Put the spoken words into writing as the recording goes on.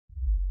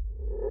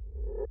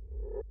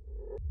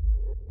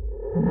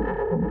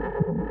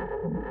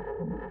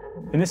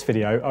In this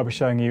video, I'll be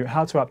showing you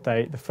how to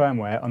update the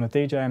firmware on the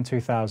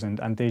DJM-2000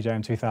 and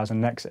DJM-2000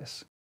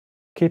 Nexus.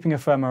 Keeping your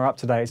firmware up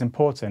to date is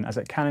important as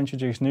it can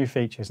introduce new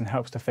features and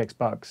helps to fix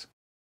bugs.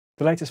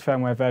 The latest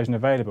firmware version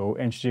available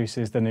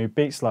introduces the new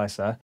beat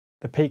slicer,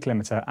 the peak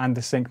limiter and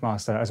the sync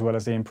master, as well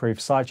as the improved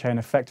sidechain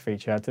effect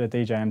feature to the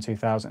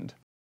DJM-2000.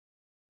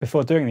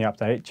 Before doing the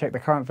update, check the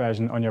current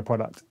version on your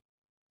product.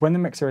 When the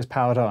mixer is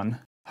powered on,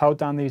 hold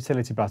down the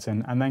utility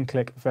button and then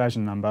click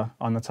version number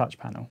on the touch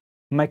panel.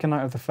 Make a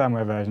note of the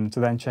firmware version to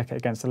then check it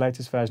against the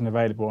latest version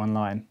available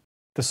online.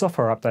 The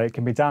software update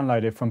can be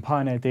downloaded from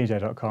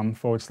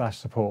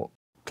pioneerdj.com/support.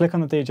 Click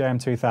on the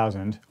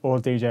DJM-2000 or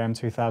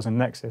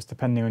DJM-2000nexus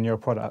depending on your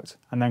product,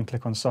 and then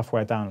click on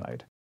Software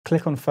Download.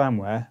 Click on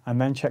Firmware and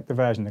then check the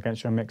version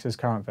against your mixer's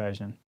current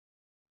version.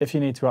 If you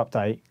need to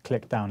update,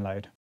 click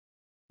Download.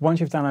 Once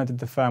you've downloaded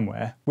the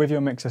firmware, with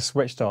your mixer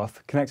switched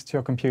off, connect it to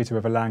your computer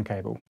with a LAN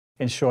cable.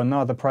 Ensure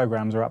no other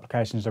programs or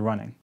applications are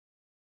running.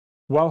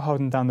 While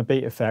holding down the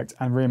beat effect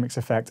and remix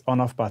effect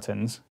on-off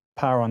buttons,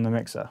 power on the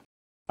mixer.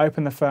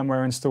 Open the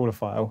firmware installer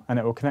file and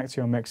it will connect to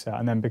your mixer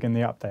and then begin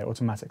the update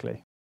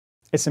automatically.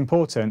 It's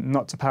important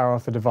not to power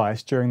off the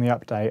device during the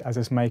update as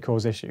this may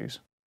cause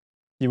issues.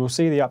 You will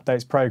see the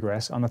update's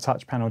progress on the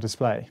touch panel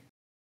display.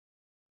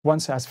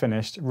 Once it has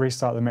finished,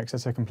 restart the mixer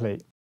to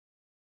complete.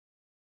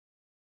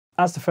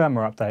 As the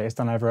firmware update is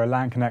done over a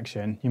LAN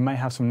connection, you may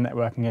have some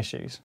networking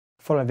issues.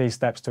 Follow these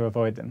steps to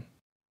avoid them.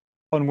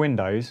 On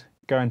Windows,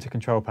 go into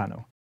Control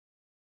Panel.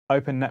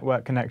 Open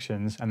Network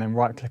Connections and then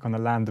right-click on the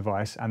LAN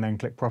device and then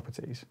click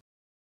Properties.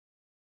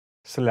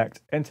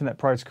 Select Internet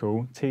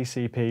Protocol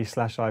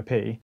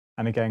TCP/IP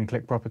and again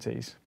click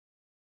Properties.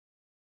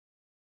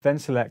 Then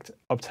select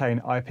Obtain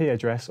IP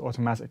Address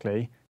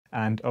automatically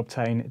and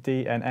Obtain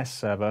DNS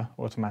Server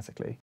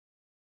automatically.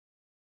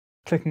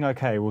 Clicking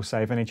OK will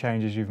save any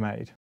changes you've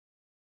made.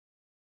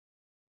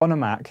 On a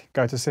Mac,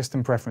 go to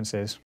System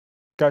Preferences,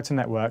 go to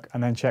Network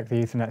and then check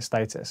the Ethernet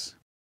status.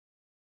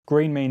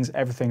 Green means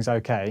everything's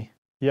OK,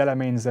 yellow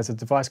means there's a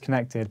device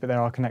connected but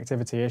there are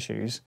connectivity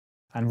issues,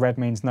 and red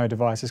means no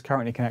device is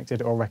currently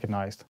connected or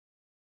recognised.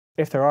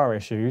 If there are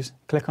issues,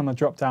 click on the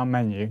drop-down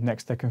menu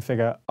next to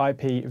Configure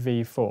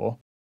IPv4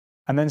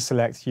 and then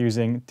select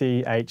using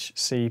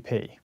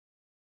DHCP.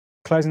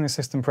 Closing the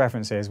system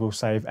preferences will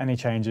save any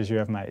changes you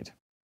have made.